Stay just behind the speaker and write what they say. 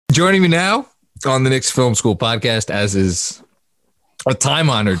Joining me now on the Knicks Film School Podcast, as is a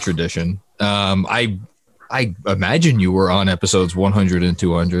time-honored tradition. I imagine you were on episodes 100 and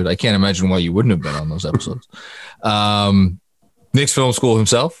 200. I can't imagine why you wouldn't have been on those episodes. Knicks Film School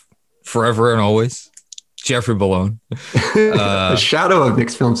himself, forever and always, Jeffrey Bellone. A shadow of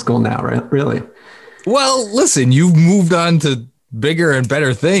Knicks Film School now, right? Really? Well, listen, you've moved on to bigger and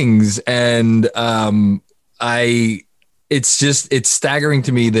better things, and it's staggering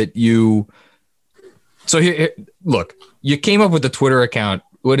to me that you. So here, look, you came up with the Twitter account.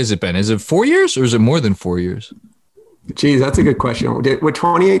 What has it been? Is it 4 years or is it more than 4 years? Geez, that's a good question. What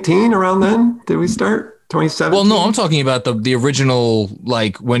 2018 around then? Did we start 2017? Well, no, I'm talking about the original,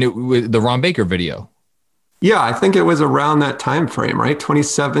 like the Ron Baker video. Yeah, I think it was around that time frame, right?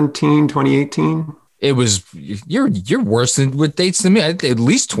 2017, 2018. It was. You're worse with dates than me. At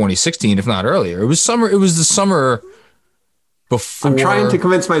least 2016, if not earlier. It was summer. It was the summer before. I'm trying to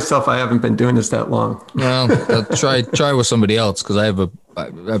convince myself I haven't been doing this that long. Well, try with somebody else, because I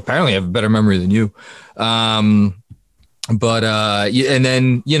apparently have a better memory than you. And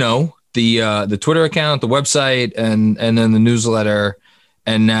then the Twitter account, the website, and then the newsletter,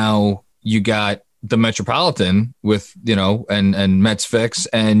 and now you got the Metropolitan with, and Mets Fix,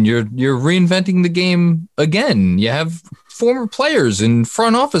 and you're reinventing the game again. You have former players and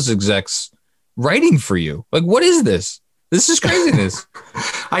front office execs writing for you. Like, what is this? This is craziness.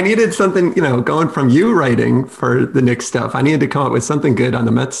 I needed something, going from you writing for the Knicks stuff. I needed to come up with something good on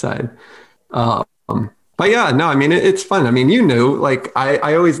the Mets side. But yeah, no, I mean, it's fun. I mean, like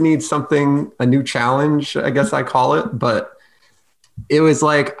I always need something, a new challenge, I guess I call it, but it was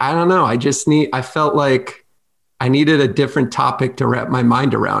like, I don't know. I felt like I needed a different topic to wrap my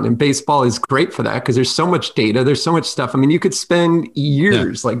mind around. And baseball is great for that because there's so much data. There's so much stuff. I mean, you could spend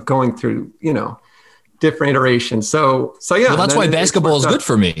years like going through, different iterations. So yeah. Well, that's why basketball is good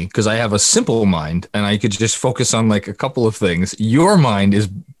for me, because I have a simple mind and I could just focus on like a couple of things. Your mind is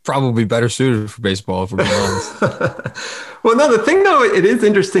probably better suited for baseball, if we're being honest. Well, no, the thing though, it is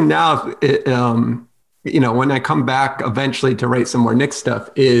interesting now, when I come back eventually to write some more Knicks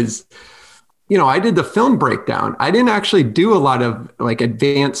stuff is, I did the film breakdown. I didn't actually do a lot of like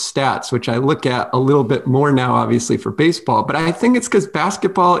advanced stats, which I look at a little bit more now, obviously for baseball, but I think it's because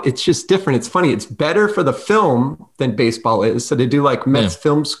basketball, it's just different. It's funny. It's better for the film than baseball is. So to do like Mets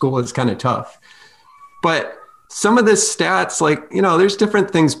Film School is kind of tough, but some of the stats, like, there's different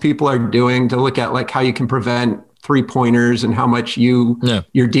things people are doing to look at, like how you can prevent 3-pointers and how much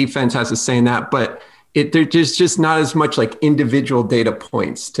your defense has to say in that. But there's just not as much like individual data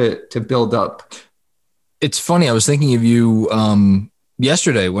points to build up. It's funny. I was thinking of you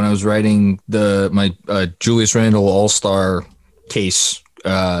yesterday when I was writing my Julius Randle All-Star case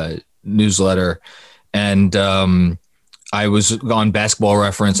newsletter, and I was on Basketball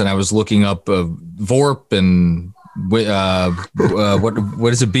Reference and I was looking up VORP and what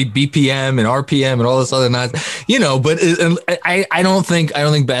is it, BPM and RPM and all this other nonsense, but I don't think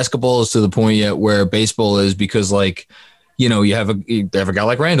basketball is to the point yet where baseball is, because like, you have a guy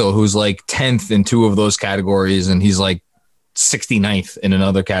like Randall who's like 10th in 2 of those categories and he's like 69th in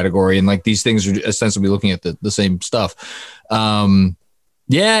another category, and like these things are ostensibly looking at the same stuff.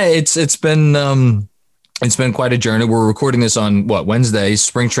 It's been quite a journey. We're recording this on Wednesday.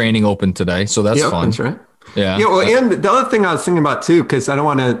 Spring training opened today, so that's fun. That's right. Yeah. Well, and the other thing I was thinking about too, because I don't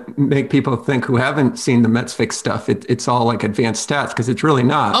want to make people think who haven't seen the Mets Fix stuff, it's all like advanced stats, because it's really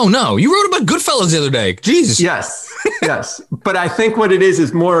not. Oh no, you wrote about Goodfellas the other day. Jesus. Yes. But I think what it is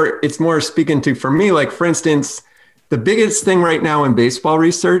it's more speaking to, for me, like for instance, the biggest thing right now in baseball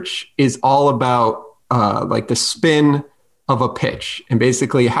research is all about like the spin of a pitch and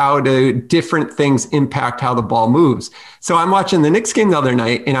basically how do different things impact how the ball moves. So I'm watching the Knicks game the other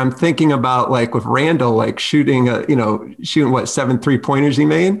night and I'm thinking about like with Randall, like shooting 7 3-pointers he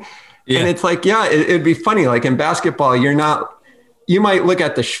made. Yeah. And it's like, it'd be funny. Like in basketball, you might look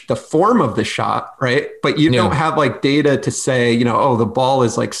at the form of the shot, right? But you don't have like data to say, the ball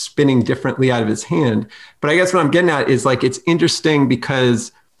is like spinning differently out of his hand. But I guess what I'm getting at is like, it's interesting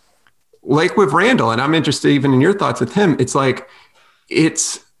because like with Randall, and I'm interested even in your thoughts with him, it's like,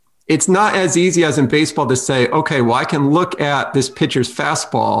 it's not as easy as in baseball to say, okay, well, I can look at this pitcher's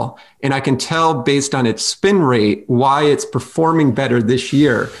fastball and I can tell based on its spin rate why it's performing better this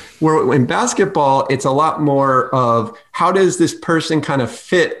year. Where in basketball, it's a lot more of how does this person kind of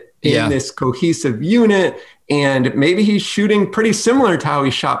fit in this cohesive unit? And maybe he's shooting pretty similar to how he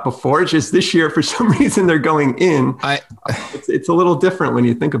shot before. It's just this year, for some reason, they're going in. It's a little different when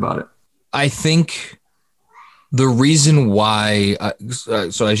you think about it. I think the reason why,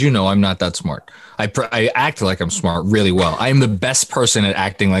 so as you know, I'm not that smart. I act like I'm smart really well. I am the best person at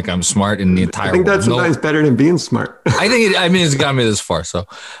acting like I'm smart in the entire world. I think that's sometimes better than being smart. It's got me this far. So,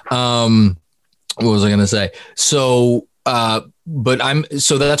 what was I going to say? So,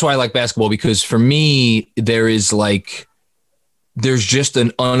 so that's why I like basketball, because for me, there's just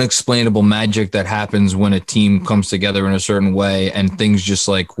an unexplainable magic that happens when a team comes together in a certain way and things just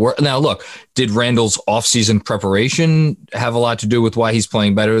like work. Now, look, did Randall's offseason preparation have a lot to do with why he's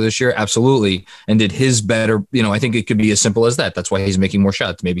playing better this year? Absolutely. And did his better, I think it could be as simple as that. That's why he's making more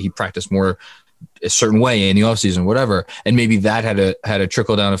shots. Maybe he practiced more a certain way in the offseason, whatever. And maybe that had a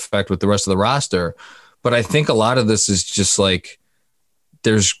trickle down effect with the rest of the roster. But I think a lot of this is just like,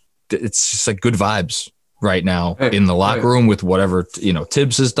 it's just like good vibes right now in the locker room with whatever,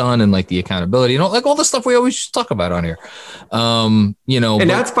 Tibbs has done and like the accountability, like all the stuff we always talk about on here. And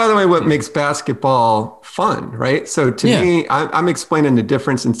that's, by the way, what makes basketball fun, right? So to me, I'm explaining the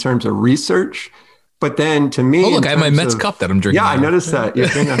difference in terms of research, but then to me, look, I have my Mets cup that I'm drinking. Yeah, I noticed that. You're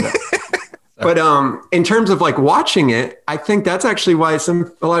drinking that. But in terms of like watching it, I think that's actually why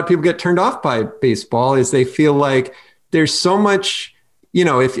a lot of people get turned off by baseball, is they feel like there's so much,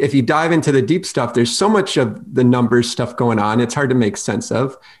 if you dive into the deep stuff, there's so much of the numbers stuff going on. It's hard to make sense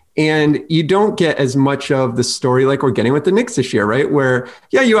of. And you don't get as much of the story like we're getting with the Knicks this year, right? Where,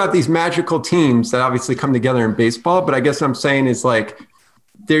 you have these magical teams that obviously come together in baseball. But I guess what I'm saying is like,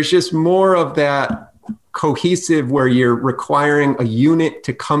 there's just more of that cohesive where you're requiring a unit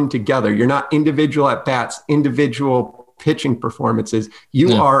to come together. You're not individual at bats, individual pitching performances.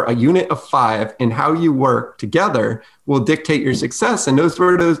 You are a unit of 5, and how you work together will dictate your success. And those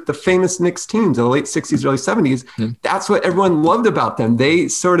were the famous Knicks teams in the late 60s, early 70s. That's what everyone loved about them. They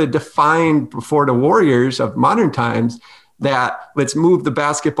sort of defined before the Warriors of modern times that let's move the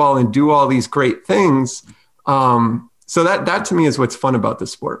basketball and do all these great things. So that to me is what's fun about the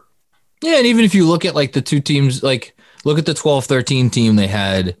sport. Yeah. And even if you look at like the two teams, like look at the 12-13 team they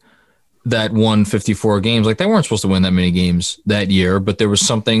had that won 54 games. Like they weren't supposed to win that many games that year, but there was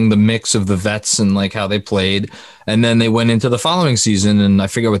something, the mix of the vets and like how they played. And then they went into the following season, and I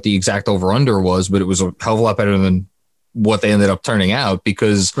forget what the exact over under was, but it was a hell of a lot better than what they ended up turning out,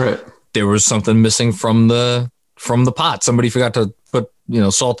 because there was something missing from the pot. Somebody forgot to put,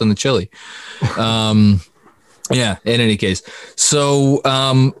 salt in the chili. Yeah. In any case. So,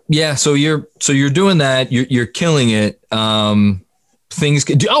 so you're doing that. You're killing it. Things.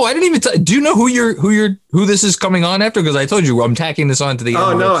 I didn't even. Do you know who this is coming on after? Because I told you I'm tacking this on to the.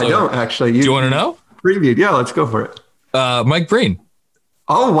 Oh no, I don't actually. Do you want to know? Previewed. Yeah, let's go for it. Mike Breen.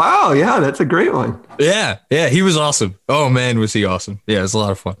 Oh wow, yeah, that's a great one. Yeah, he was awesome. Oh man, was he awesome? Yeah, it's a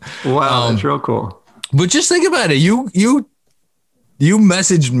lot of fun. Wow, that's real cool. But just think about it. You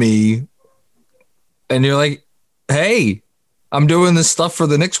messaged me, and you're like, "Hey, I'm doing this stuff for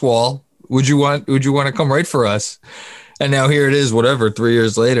the Knicks wall. Would you want to come write for us?" And now here it is, 3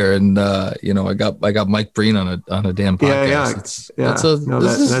 years later, and I got Mike Breen on a damn podcast. That's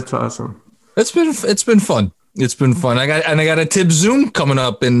awesome. It's been fun. It's been fun. I got a Tibbs Zoom coming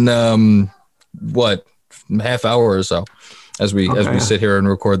up in half hour or so as we sit here and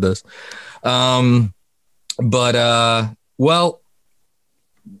record this. Well,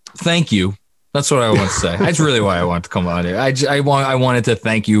 thank you. That's what I want to say. That's really why I want to come on here. I wanted to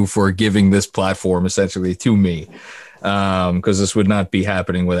thank you for giving this platform essentially to me. Because this would not be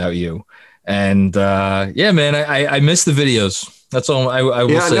happening without you. And man, I miss the videos. That's all I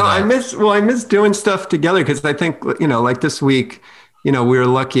will say. I miss doing stuff together, because I think, like this week, we were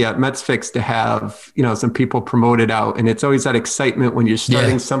lucky at Mets Fix to have, some people promoted out, and it's always that excitement when you're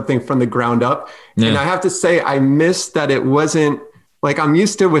starting something from the ground up. Yeah. And I have to say, I miss that it wasn't like, I'm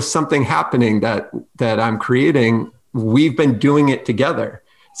used to with something happening that I'm creating, we've been doing it together.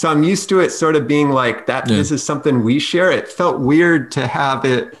 So I'm used to it sort of being like that. Yeah. This is something we share. It felt weird to have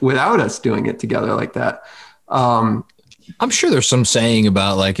it without us doing it together like that. I'm sure there's some saying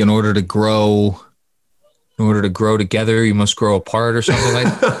about like, in order to grow together, you must grow apart or something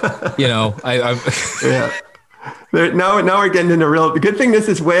like that. Yeah. Now we're getting into real. The good thing, this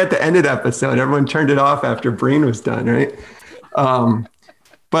is way at the end of the episode. Everyone turned it off after Breen was done, right?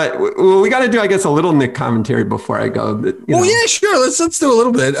 But we got to do, I guess, a little Knick commentary before I go. Yeah, sure. Let's do a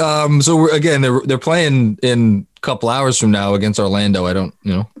little bit. So they're playing in a couple hours from now against Orlando. I don't,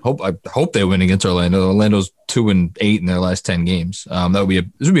 I hope they win against Orlando. Orlando's 2-8 in their last 10 games.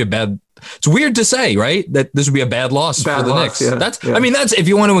 This would be a bad. It's weird to say, right? That this would be a bad loss for the Knicks. Yeah, that's if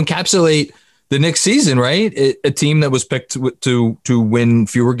you want to encapsulate the Knicks season, right? A team that was picked to win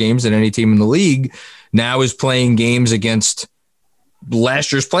fewer games than any team in the league now is playing games against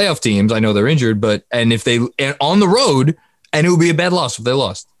last year's playoff teams. I know they're injured, and if they on the road, and it would be a bad loss if they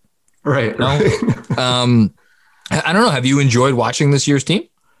lost. Right. No? I don't know. Have you enjoyed watching this year's team?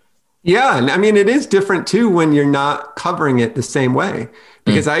 Yeah. And I mean, it is different too when you're not covering it the same way,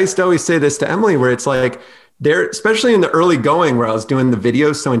 because I used to always say this to Emily, where it's like there, especially in the early going where I was doing the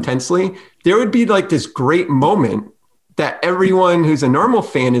videos so intensely, there would be like this great moment that everyone who's a normal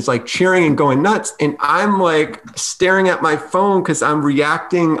fan is like cheering and going nuts. And I'm like staring at my phone because I'm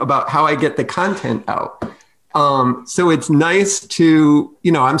reacting about how I get the content out. So it's nice to,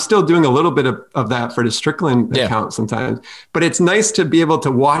 I'm still doing a little bit of that for the Strickland account sometimes, but it's nice to be able to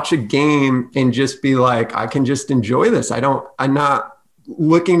watch a game and just be like, I can just enjoy this. I'm not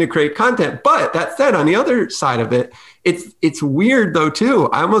looking to create content. But that said, on the other side of it, it's weird though, too.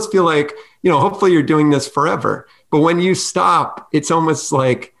 I almost feel like, hopefully you're doing this forever, but when you stop, it's almost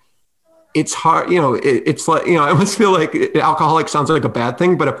like, it's hard, it's like, I almost feel like alcoholic sounds like a bad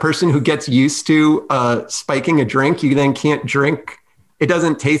thing, but a person who gets used to spiking a drink, you then can't drink. It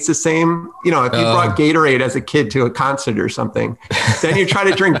doesn't taste the same. If you brought Gatorade as a kid to a concert or something, then you try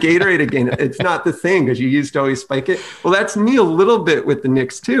to drink Gatorade again. It's not the same because you used to always spike it. Well, that's me a little bit with the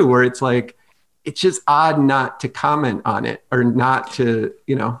Knicks too, where it's like, it's just odd not to comment on it or not to,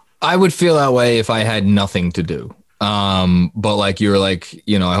 I would feel that way if I had nothing to do. But like you're like,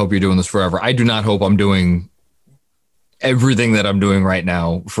 I hope you're doing this forever. I do not hope I'm doing everything that I'm doing right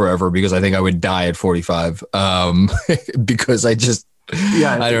now forever, because I think I would die at 45. Because I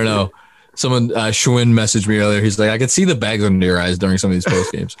don't know. Someone, Schwinn messaged me earlier. He's like, I could see the bags under your eyes during some of these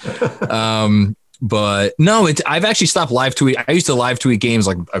post games. But no, I've actually stopped live tweet. I used to live tweet games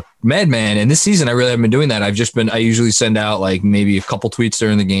like a madman. And this season, I really haven't been doing that. I usually send out like maybe a couple tweets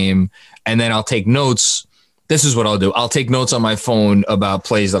during the game, and then I'll take notes. This is what I'll do. I'll take notes on my phone about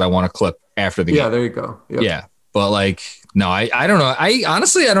plays that I want to clip after the game. Yeah, there you go. Yep. Yeah. But like, no, I don't know. I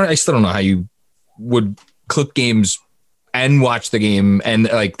still don't know how you would clip games and watch the game and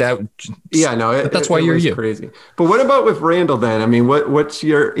like that. Yeah, no, that's why you're you. Crazy. But what about with Randall then? I mean, what's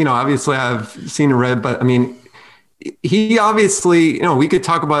your, obviously I've seen and read, but I mean, he obviously, we could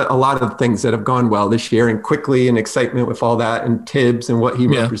talk about a lot of things that have gone well this year and quickly and excitement with all that and Tibbs and what he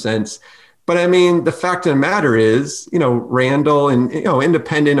represents. But I mean, the fact of the matter is, Randall and,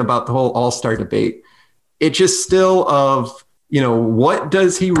 independent about the whole all-star debate, it's just still of, what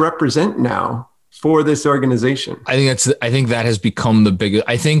does he represent now for this organization? I think that has become the biggest.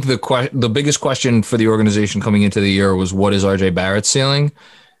 I think the biggest question for the organization coming into the year was, what is RJ Barrett's ceiling?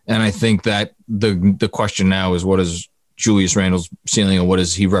 And I think that the question now is, what is Julius Randle's ceiling and what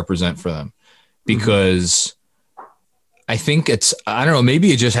does he represent for them? Because I think I don't know,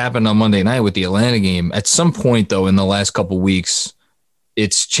 maybe it just happened on Monday night with the Atlanta game. At some point, though, in the last couple of weeks,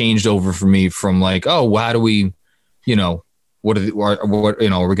 it's changed over for me from like, oh, how do we, are we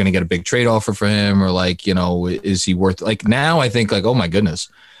going to get a big trade offer for him? Or like, is he worth, like now I think like, oh my goodness,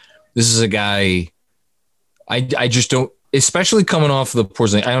 this is a guy I just don't, especially coming off the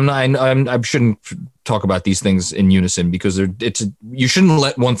Porzingis. I shouldn't talk about these things in unison because you shouldn't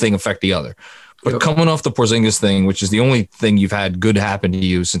let one thing affect the other. But coming off the Porzingis thing, which is the only thing you've had good happen to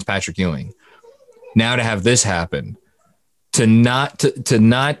you since Patrick Ewing, now to have this happen, to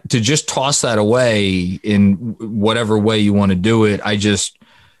just toss that away in whatever way you want to do it, I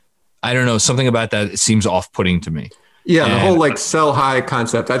don't know, something about that seems off-putting to me. Yeah, the whole like sell high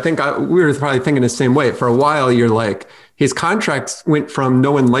concept. I think we were probably thinking the same way. For a while, you're like, his contracts went from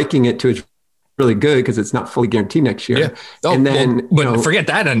no one liking it to it's really good because it's not fully guaranteed next year. Yeah. Oh, and then, forget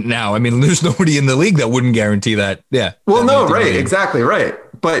that now. I mean, there's nobody in the league that wouldn't guarantee that. Yeah. Well, no, right. Exactly. Right.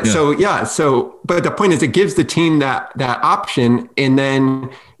 But but the point is it gives the team that option. And then,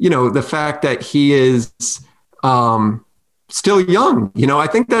 the fact that he is still young, I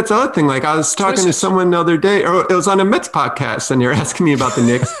think that's the other thing. Like I was talking to someone the other day, or it was on a Mets podcast and they're asking me about the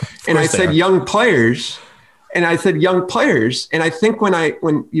Knicks and I said, young players. And I said, young players. And I think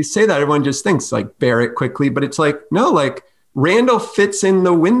when you say that, everyone just thinks like Barrett quickly, but it's like, no, like Randall fits in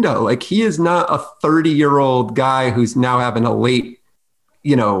the window. Like he is not a 30-year-old guy who's now having a late,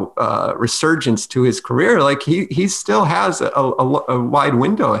 resurgence to his career. Like he still has a wide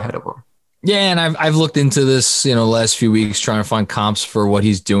window ahead of him. Yeah. And I've looked into this, last few weeks trying to find comps for what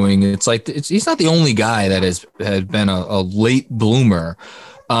he's doing. It's like, he's not the only guy that has been a late bloomer.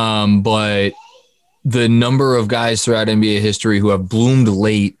 But the number of guys throughout NBA history who have bloomed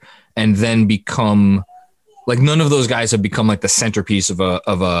late and then become like, none of those guys have become like the centerpiece of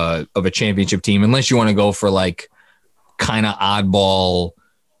a championship team, unless you want to go for like kind of oddball,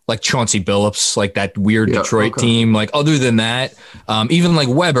 like Chauncey Billups, like that weird Detroit team. Like other than that, even like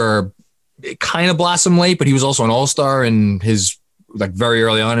Weber, it kind of blossomed late, but he was also an all-star in his like very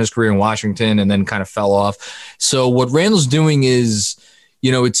early on in his career in Washington and then kind of fell off. So what Randall's doing is,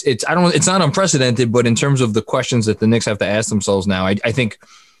 it's not unprecedented, but in terms of the questions that the Knicks have to ask themselves now, I think,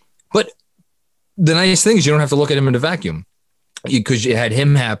 but the nice thing is you don't have to look at him in a vacuum because you had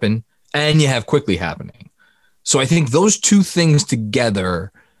him happen and you have Quickly happening. So I think those two things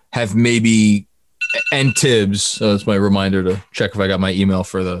together have maybe, and Tibbs, so that's my reminder to check if I got my email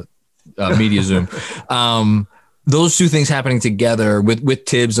for the media Zoom. Those two things happening together with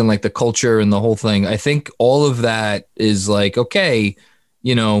Tibbs and like the culture and the whole thing. I think all of that is like, okay,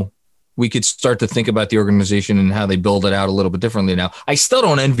 we could start to think about the organization and how they build it out a little bit differently now. I still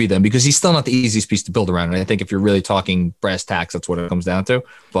don't envy them because he's still not the easiest piece to build around. And I think if you're really talking brass tacks, that's what it comes down to.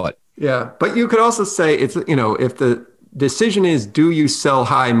 But yeah, but you could also say it's, if the decision is, do you sell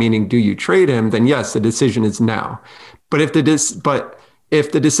high, meaning do you trade him? Then yes, the decision is now. But if the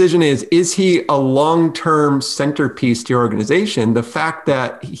decision is he a long-term centerpiece to your organization? The fact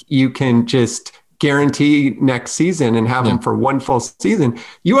that you can just guarantee next season and have him for one full season,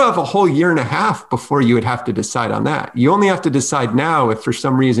 you have a whole year and a half before you would have to decide on that. You only have to decide now if for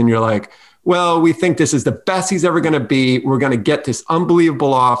some reason you're like, well, we think this is the best he's ever going to be. We're going to get this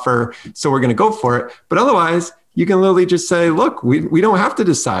unbelievable offer, so we're going to go for it. But otherwise, you can literally just say, look, we don't have to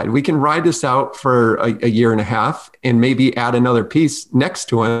decide. We can ride this out for a year and a half and maybe add another piece next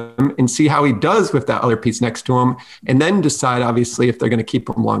to him and see how he does with that other piece next to him, and then decide, obviously, if they're going to keep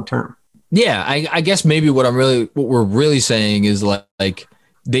him long term. Yeah, I guess maybe what we're really saying is like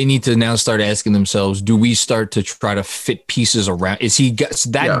they need to now start asking themselves, do we start to try to fit pieces around? Is he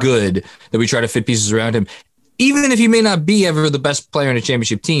that good that we try to fit pieces around him? Even if he may not be ever the best player in a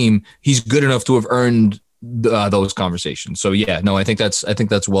championship team, he's good enough to have earned those conversations. So yeah, no, I think that's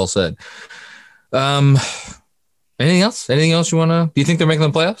well said. Anything else? Anything else you want to? Do you think they're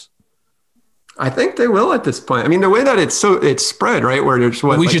making the playoffs? I think they will at this point. I mean, the way that it's spread, right? Where there's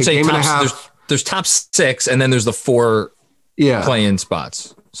we should say there's top 6, and then there's the 4 play-in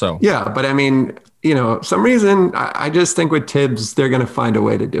spots. So yeah, but I mean, some reason I just think with Tibbs, they're going to find a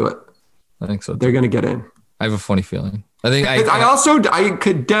way to do it. I think so. They're going to get in. I have a funny feeling. I think I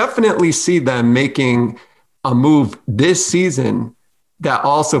could definitely see them making a move this season that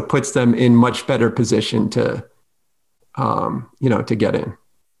also puts them in much better position to get in.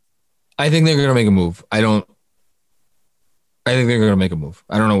 I think they're going to make a move. I think they're going to make a move.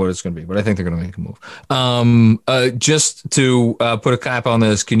 I don't know what it's going to be, but I think they're going to make a move. Just to put a cap on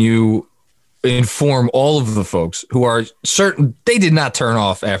this, can you inform all of the folks who are certain they did not turn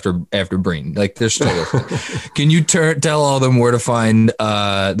off after Breen? Like they're still listening. Can you tell all of them where to find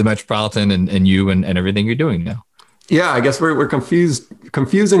the Metropolitan and you and everything you're doing now? Yeah, I guess we're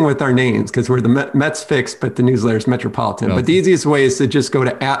confusing with our names because we're the Mets Fix, but the newsletter is Metropolitan. Okay. But the easiest way is to just go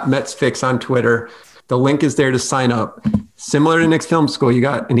to @MetsFix on Twitter. The link is there to sign up. Similar to Knicks Film School, you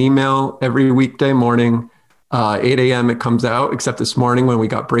got an email every weekday morning, 8 a.m. it comes out, except this morning when we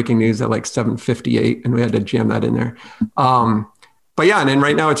got breaking news at like 7:58 and we had to jam that in there. But yeah, and then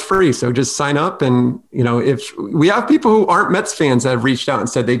right now it's free. So just sign up. And, if we have people who aren't Mets fans that have reached out and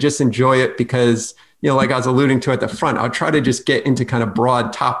said they just enjoy it because, like I was alluding to at the front, I'll try to just get into kind of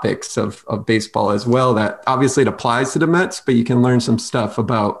broad topics of baseball as well. That obviously it applies to the Mets, but you can learn some stuff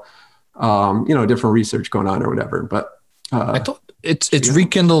about, different research going on or whatever. But I thought it's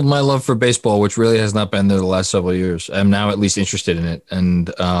rekindled my love for baseball, which really has not been there the last several years. I'm now at least interested in it. And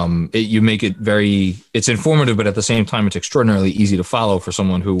you make it it's informative, but at the same time, it's extraordinarily easy to follow for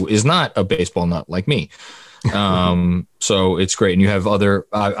someone who is not a baseball nut like me. So it's great. And you have other,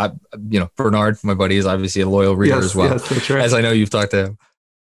 Bernard, my buddy, is obviously a loyal reader as well, yes, that's right. As I know you've talked to him.